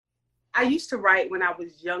I used to write when I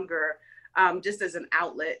was younger, just as an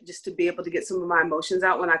outlet, just to be able to get some of my emotions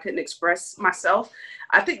out when I couldn't express myself.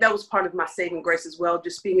 I think that was part of my saving grace as well,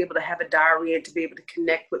 just being able to have a diary and to be able to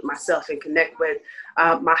connect with myself and connect with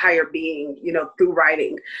my higher being, through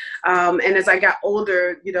writing. And as I got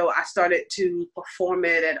older, I started to perform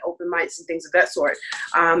it at open mics and things of that sort,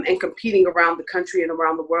 and competing around the country and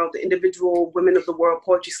around the world. The individual Women of the World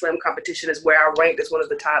Poetry Slam competition is where I ranked as one of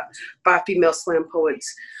the top 5 female slam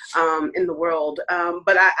poets in the world.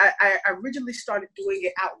 But I originally started doing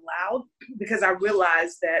it out loud because I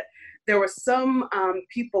realized that there were some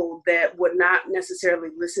people that would not necessarily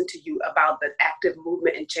listen to you about the active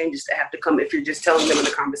movement and changes that have to come if you're just telling them in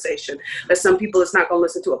a conversation. That some people it's not going to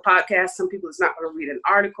listen to a podcast, some people it's not going to read an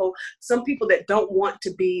article, some people that don't want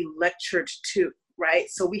to be lectured to. Right.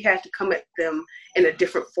 So we had to come at them in a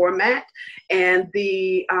different format. And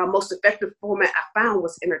the most effective format I found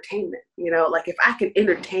was entertainment. Like if I can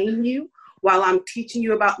entertain you while I'm teaching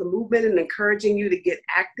you about the movement and encouraging you to get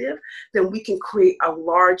active, then we can create a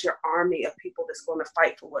larger army of people that's going to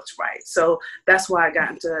fight for what's right. So that's why I got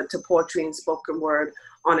into poetry and spoken word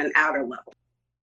on an outer level.